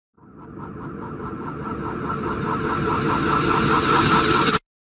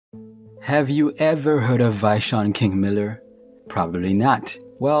Have you ever heard of Vyshonn King Miller? Probably not.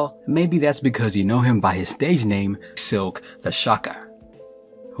 Well, maybe that's because you know him by his stage name, Silkk The Shocker.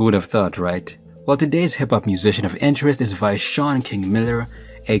 Who would have thought, right? Well, today's hip-hop musician of interest is Vyshonn King Miller,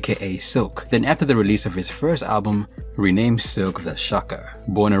 aka Silkk. Then after the release of his first album, renamed Silkk The Shocker.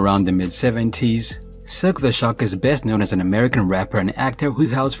 Born around the mid-70s, Silkk The Shocker is best known as an American rapper and actor who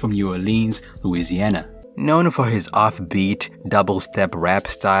hails from New Orleans, Louisiana. Known for his offbeat, double-step rap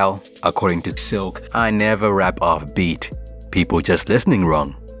style, according to Silkk, I never rap offbeat. People just listening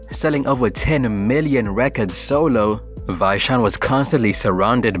wrong. Selling over 10 million records solo, Vyshonn was constantly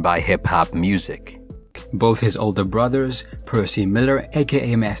surrounded by hip-hop music. Both his older brothers, Percy Miller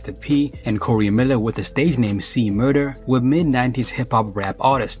aka Master P and Corey Miller with the stage name C Murder, were mid-90s hip-hop rap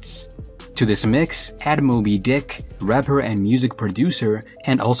artists. To this mix, add Moby Dick, rapper and music producer,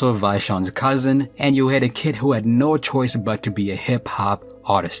 and also Vyshonn's cousin, and you had a kid who had no choice but to be a hip-hop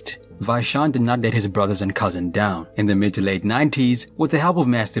artist. Vyshonn did not let his brothers and cousin down. In the mid to late 90s, with the help of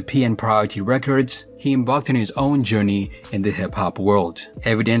Master P and Priority Records, he embarked on his own journey in the hip-hop world.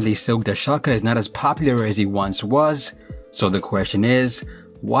 Evidently, Silkk The Shocker is not as popular as he once was, so the question is,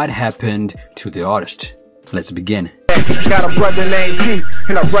 what happened to the artist? Let's begin. Got a brother named P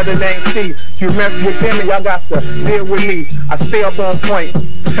and a brother named C. You mess with them and y'all got to deal with me. I stay up on point.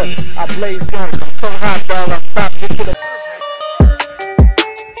 I blaze guns. I'm so hot, dog. I'm stopped to the...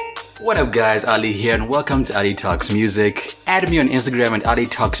 What up guys, Ali here and welcome to Ali Talks Music. Add me on Instagram at Ali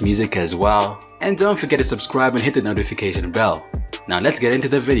Talks Music as well. And don't forget to subscribe and hit the notification bell. Now let's get into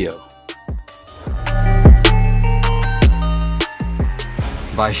the video.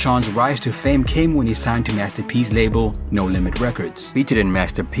 Vyshonn's rise to fame came when he signed to Master P's label, No Limit Records. Featured in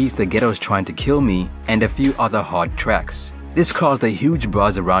Master P's The Ghetto's Trying to Kill Me and a few other hard tracks. This caused a huge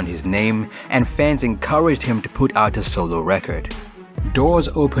buzz around his name and fans encouraged him to put out a solo record. Doors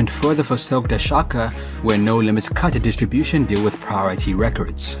opened further for Silkk The Shocker when No Limits cut a distribution deal with Priority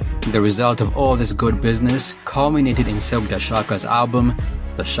Records. The result of all this good business culminated in Silkk The Shocker's album,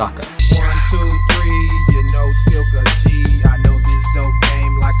 The Shocker. 1, 2, 3, you know Silkk a G, I know this dope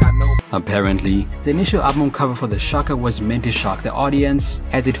game like I know. Apparently, the initial album cover for The Shocker was meant to shock the audience,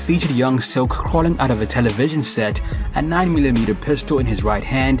 as it featured young Silkk crawling out of a television set, a 9mm pistol in his right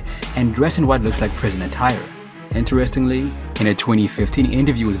hand, and dressed in what looks like prison attire. Interestingly, in a 2015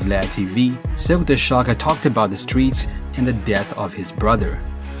 interview with Vlad TV, Silkk The Shocker talked about the streets and the death of his brother.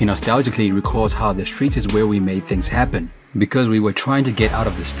 He nostalgically recalls how the streets is where we made things happen. Because we were trying to get out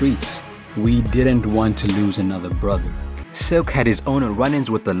of the streets, we didn't want to lose another brother. Silkk had his own run-ins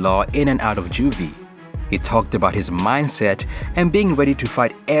with the law in and out of juvie. He talked about his mindset and being ready to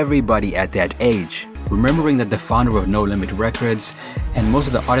fight everybody at that age. Remembering that the founder of No Limit Records and most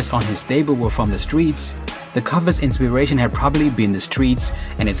of the artists on his stable were from the streets, the cover's inspiration had probably been the streets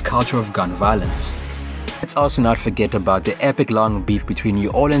and its culture of gun violence. Let's also not forget about the epic long beef between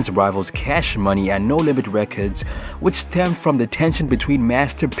New Orleans rivals Cash Money and No Limit Records, which stemmed from the tension between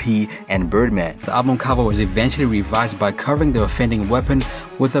Master P and Birdman. The album cover was eventually revised by covering the offending weapon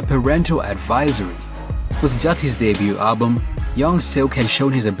with a parental advisory. With just his debut album, young Silkk had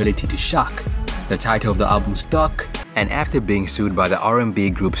shown his ability to shock. The title of the album stuck, and after being sued by the R&B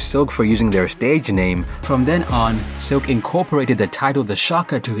group Silkk for using their stage name, from then on, Silkk incorporated the title The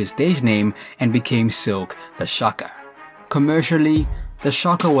Shocker to his stage name and became Silkk The Shocker. Commercially, The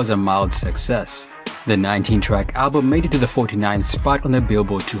Shocker was a mild success. The 19-track album made it to the 49th spot on the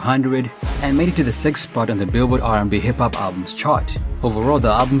Billboard 200 and made it to the 6th spot on the Billboard R&B Hip-Hop Albums chart. Overall, the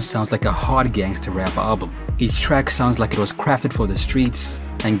album sounds like a hard gangster rap album. Each track sounds like it was crafted for the streets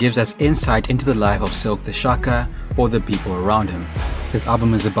and gives us insight into the life of Silkk The Shocker or the people around him. This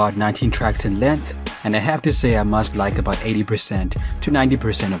album is about 19 tracks in length, and I have to say I must like about 80% to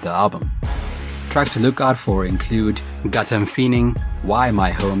 90% of the album. Tracks to look out for include Got 'Em Fiending, Why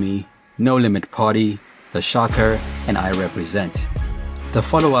My Homie, No Limit Party, The Shocker, and I Represent. The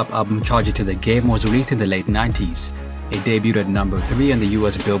follow-up album Charge It to the Game was released in the late 90s. It debuted at number 3 on the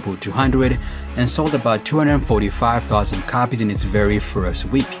US Billboard 200 and sold about 245,000 copies in its very first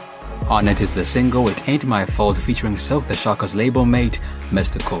week. On it is the single It Ain't My Fault featuring Silkk The Shocker's label mate,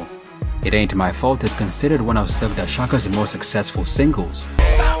 Mystical. It Ain't My Fault is considered one of Silkk The Shocker's most successful singles.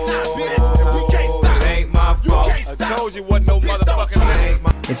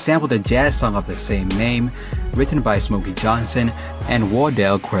 It sampled a jazz song of the same name, written by Smokey Johnson and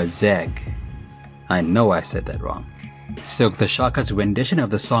Wardell Krazeg. I know I said that wrong. Silkk The Shocker's rendition of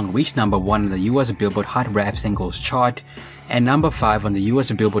the song reached number 1 on the US Billboard Hot Rap Singles chart and number 5 on the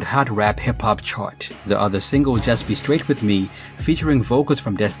US Billboard Hot Rap Hip Hop chart. The other single, Just Be Straight With Me, featuring vocals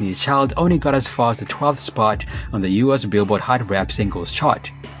from Destiny's Child, only got as far as the 12th spot on the US Billboard Hot Rap Singles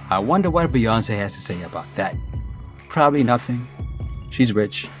chart. I wonder what Beyonce has to say about that. Probably nothing. She's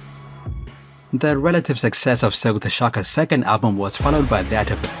rich. The relative success of Silkk The Shocker's second album was followed by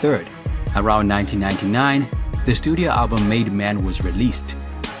that of a third. Around 1999, the studio album Made Man was released.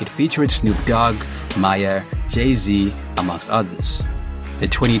 It featured Snoop Dogg, Maya, Jay-Z, amongst others. The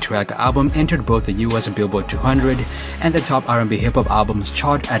 20-track album entered both the US Billboard 200 and the top R&B hip-hop albums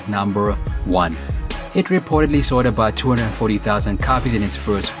chart at number 1. It reportedly sold about 240,000 copies in its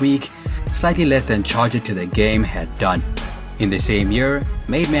first week, slightly less than Charge It to the Game had done. In the same year,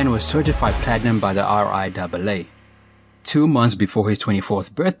 Made Man was certified platinum by the RIAA. 2 months before his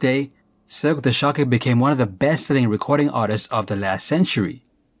 24th birthday, Silkk The Shocker became one of the best-selling recording artists of the last century.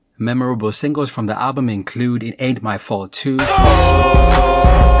 Memorable singles from the album include It Ain't My Fault 2, Oh,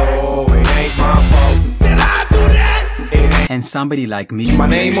 it ain't my fault. Did I do that? and Somebody Like Me, My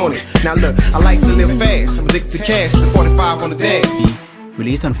name on it. Now look, I like to live fast. I'm addicted to cash. The 45 on the dash.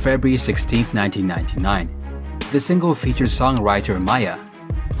 released on February 16, 1999. The single featured songwriter Maya.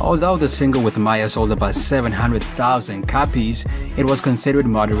 Although the single with Maya sold about 700,000 copies, it was considered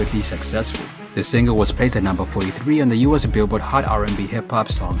moderately successful. The single was placed at number 43 on the US Billboard Hot R&B Hip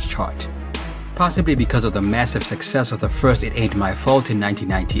Hop Songs chart. Possibly because of the massive success of the first It Ain't My Fault in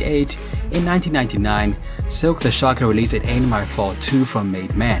 1998, in 1999, Silkk The Shocker released It Ain't My Fault 2 from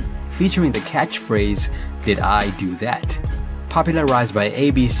Made Man, featuring the catchphrase, Did I Do That? Popularized by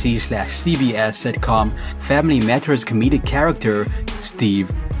ABC/CBS sitcom Family Matter's comedic character,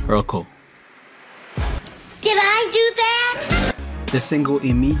 Steve Urkel. Did I do that? The single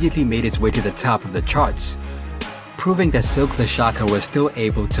immediately made its way to the top of the charts, proving that Silkk The Shocker was still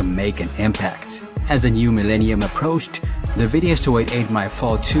able to make an impact. As the new millennium approached, the videos to It Ain't My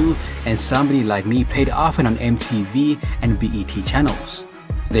Fault 2 and Somebody Like Me played often on MTV and BET channels.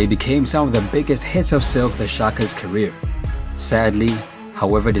 They became some of the biggest hits of Silkk The Shocker's career. Sadly,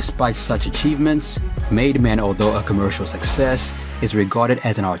 however, despite such achievements, Made Man, although a commercial success, is regarded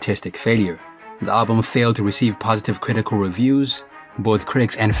as an artistic failure. The album failed to receive positive critical reviews. Both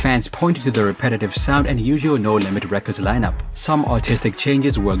critics and fans pointed to the repetitive sound and usual No Limit Records lineup. Some artistic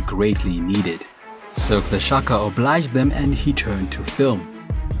changes were greatly needed. Silkk The Shocker obliged them and he turned to film.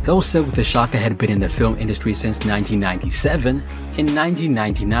 Though Silkk The Shocker had been in the film industry since 1997, in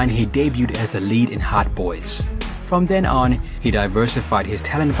 1999 he debuted as the lead in Hot Boys. From then on, he diversified his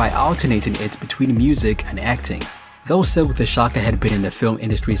talent by alternating it between music and acting. Though Silkk The Shocker had been in the film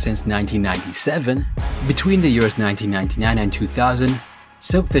industry since 1997, between the years 1999 and 2000,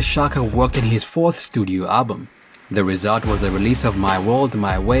 Silkk The Shocker worked in his 4th studio album. The result was the release of My World,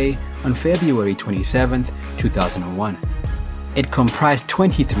 My Way on February 27, 2001. It comprised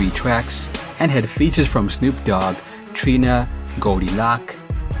 23 tracks and had features from Snoop Dogg, Trina, Goldie Lock,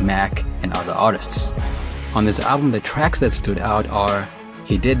 Mac, and other artists. On this album, the tracks that stood out are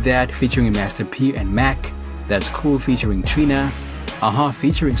He Did That featuring Master P and Mac, That's Cool featuring Trina,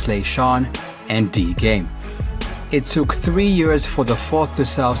 featuring Slay Sean, and D-Game. It took 3 years for the 4th to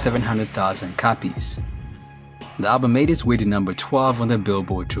sell 700,000 copies. The album made its way to number 12 on the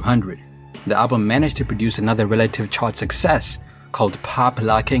Billboard 200. The album managed to produce another relative chart success called Pop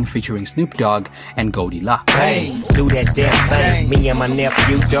Locking featuring Snoop Dogg and Goldie Lock. Hey, do that damn thing. Me and my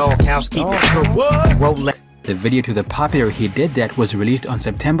nephew, Doghouse, keep it true. Roll. The video to the popular He Did That was released on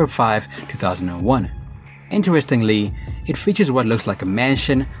September 5, 2001. Interestingly, it features what looks like a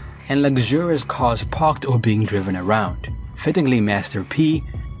mansion and luxurious cars parked or being driven around. Fittingly, Master P,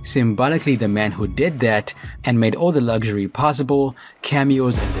 symbolically the man who did that and made all the luxury possible,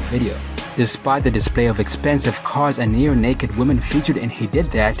 cameos in the video. Despite the display of expensive cars and near-naked women featured in He Did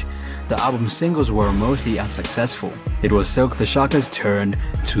That, the album's singles were mostly unsuccessful. It was Silkk The Shocker's turn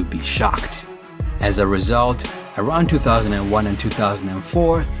to be shocked. As a result, around 2001 and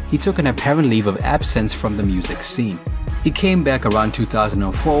 2004, he took an apparent leave of absence from the music scene. He came back around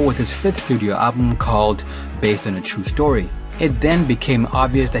 2004 with his 5th studio album called Based on a True Story. It then became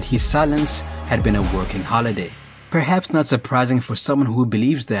obvious that his silence had been a working holiday. Perhaps not surprising for someone who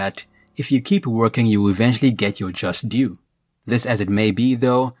believes that if you keep working, you will eventually get your just due. This as it may be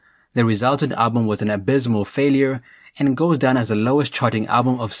though, the resultant album was an abysmal failure and goes down as the lowest charting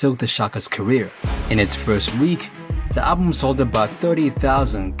album of Silkk The Shocker's career. In its first week, the album sold about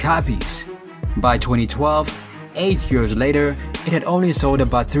 30,000 copies. By 2012, 8 years later, it had only sold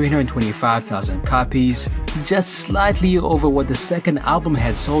about 325,000 copies, just slightly over what the second album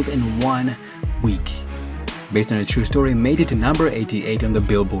had sold in 1 week. based on a true story, made it to number 88 on the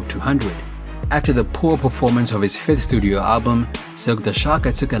Billboard 200. After the poor performance of his 5th studio album, Silkk The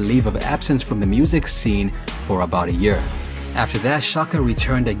Shocker took a leave of absence from the music scene for about a year. After that, Shocker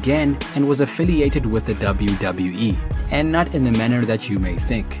returned again and was affiliated with the WWE, and not in the manner that you may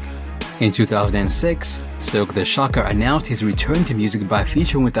think. In 2006, Silkk The Shocker announced his return to music by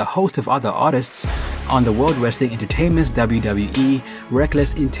featuring with a host of other artists on the World Wrestling Entertainment's WWE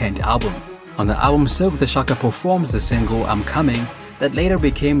Reckless Intent album. On the album, Silkk The Shocker performs the single I'm Coming that later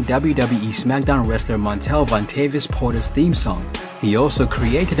became WWE SmackDown wrestler Montel Vontavious Porter's theme song. He also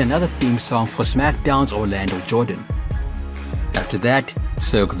created another theme song for SmackDown's Orlando Jordan. After that,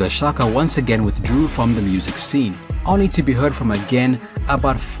 Silkk The Shocker once again withdrew from the music scene, only to be heard from again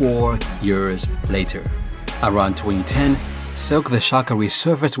about 4 years later. Around 2010, Silkk The Shocker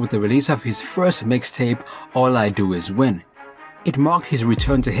resurfaced with the release of his first mixtape, All I Do Is Win. It marked his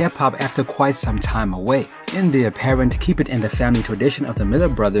return to hip-hop after quite some time away. In the apparent keep-it-in-the-family tradition of the Miller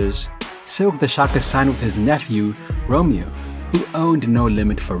brothers, Silkk The Shocker signed with his nephew, Romeo, who owned No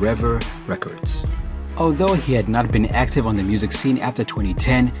Limit Forever Records. Although he had not been active on the music scene after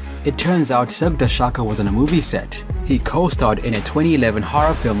 2010, it turns out Silkk The Shocker was on a movie set. He co-starred in a 2011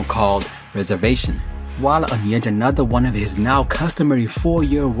 horror film called Reservation. While on yet another one of his now customary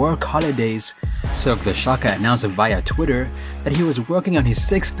 4-year work holidays, Silkk The Shocker announced via Twitter that he was working on his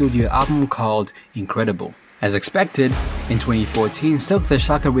 6th studio album called Incredible. As expected, in 2014, Silkk The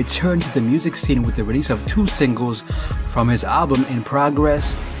Shocker returned to the music scene with the release of 2 singles from his album in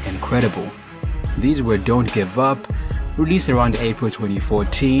progress, Incredible. These were Don't Give Up, released around April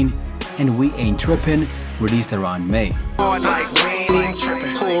 2014, and We Ain't Trippin', released around May.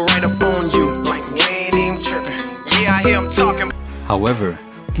 However,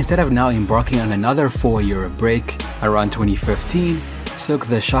 instead of now embarking on another 4-year break, around 2015, Silkk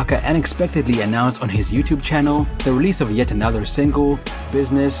The Shocker unexpectedly announced on his YouTube channel the release of yet another single,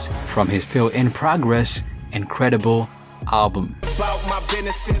 Business, from his still in progress, Incredible album. About my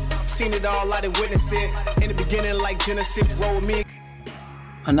businesses, seen it all, I done witnessed it. In the beginning, like Genesis, rolled me.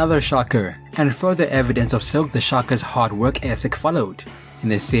 Another shocker, and further evidence of Silkk The Shocker's hard work ethic followed. In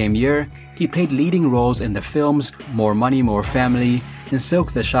the same year, he played leading roles in the films More Money, More Family. In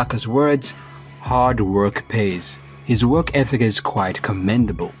Silkk The Shocker's words, hard work pays. His work ethic is quite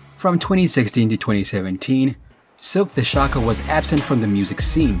commendable. From 2016 to 2017, Silkk The Shocker was absent from the music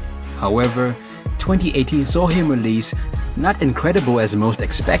scene. However, 2018 saw him release not Incredible as most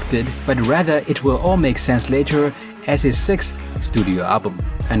expected, but rather It Will All Make Sense Later as his 6th studio album.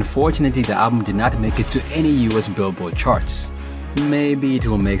 Unfortunately, the album did not make it to any US Billboard charts. Maybe it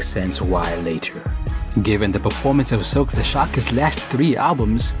will make sense why later. Given the performance of Silkk The Shocker's last 3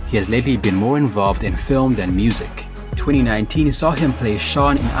 albums, he has lately been more involved in film than music. 2019 saw him play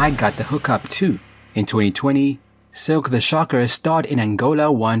Sean in I Got the Hookup 2. In 2020, Silkk The Shocker starred in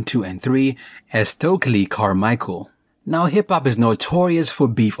Angola 1, 2, and 3 as Stokely Carmichael. Now, hip-hop is notorious for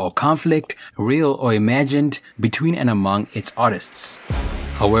beef or conflict, real or imagined, between and among its artists.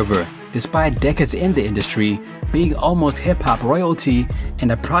 However, despite decades in the industry, being almost hip-hop royalty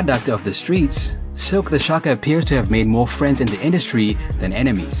and a product of the streets, Silkk The Shocker appears to have made more friends in the industry than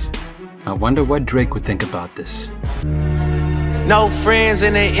enemies. I wonder what Drake would think about this. No friends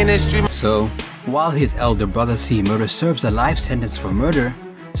in the industry. So, while his elder brother C. Murder serves a life sentence for murder,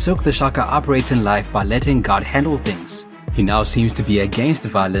 Silkk The Shocker operates in life by letting God handle things. He now seems to be against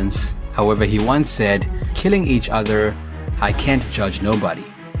violence. However, he once said, "Killing each other, I can't judge nobody."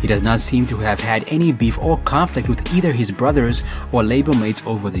 He does not seem to have had any beef or conflict with either his brothers or label mates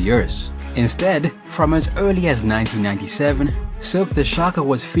over the years. Instead, from as early as 1997, Silkk The Shocker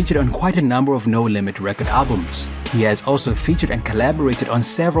was featured on quite a number of No Limit record albums. He has also featured and collaborated on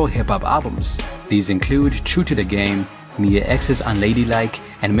several hip-hop albums. These include True to the Game, Mia X's Unladylike,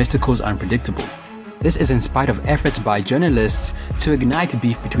 and Mystikal's Unpredictable. This is in spite of efforts by journalists to ignite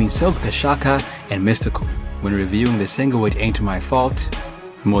beef between Silkk The Shocker and Mystikal. When reviewing the single It Ain't My Fault,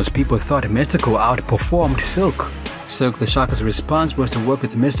 most people thought Mystikal outperformed Silkk. Silkk The Shocker's response was to work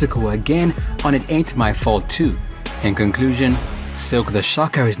with Mystikal again on It Ain't My Fault too. In conclusion, Silkk The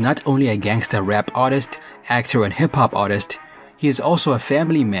Shocker is not only a gangsta rap artist, actor and hip-hop artist, he is also a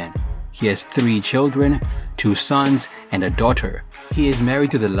family man. He has 3 children, 2 sons and a daughter. He is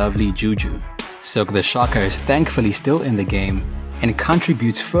married to the lovely Juju. Silkk The Shocker is thankfully still in the game and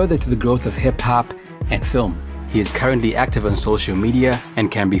contributes further to the growth of hip-hop and film. He is currently active on social media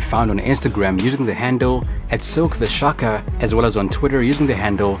and can be found on Instagram using the handle @Silkk The Shocker, as well as on Twitter using the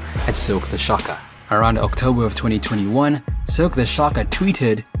handle @Silkk The Shocker. Around October of 2021, Silkk The Shocker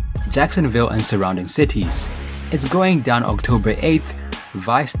tweeted, "Jacksonville and surrounding cities. It's going down October 8th,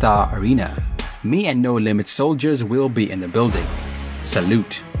 Vystar Arena. Me and No Limit Soldiers will be in the building.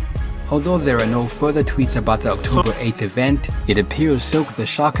 Salute. Although there are no further tweets about the October 8th event, it appears Silkk The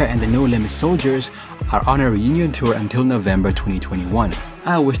Shocker and the No Limit Soldiers are on a reunion tour until November 2021.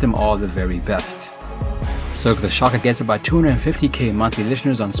 I wish them all the very best. Silkk The Shocker gets about 250k monthly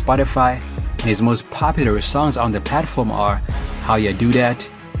listeners on Spotify, and his most popular songs on the platform are How Ya Do That,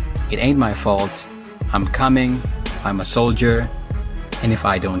 It Ain't My Fault, I'm Coming, I'm a Soldier, and If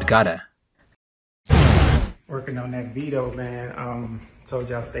I Don't Gotta. Working on that video, man. Told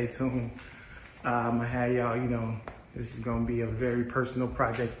y'all stay tuned. I'm gonna have y'all, you know, this is gonna be a very personal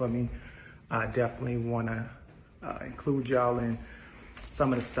project for me. I definitely wanna include y'all in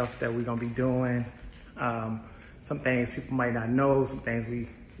some of the stuff that we're gonna be doing. Some things people might not know, some things we,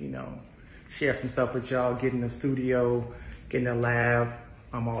 you know, share some stuff with y'all, get in the studio, get in the lab,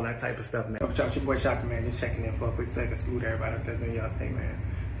 all that type of stuff, man. It's your boy Shocker, man, just checking in for a quick second. Salute everybody out there doing y'all thing, man.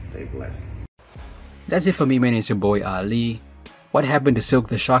 Stay blessed. That's it for me, man. It's your boy Ali. What happened to Silkk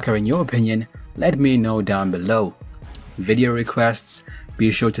The Shocker in your opinion? Let me know down below. Video requests, be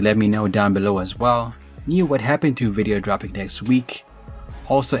sure to let me know down below as well. New What Happened To video dropping next week.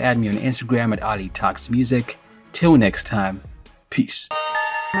 Also add me on Instagram at Ali Talks Music. Till next time, peace.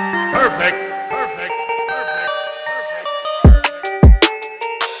 Perfect.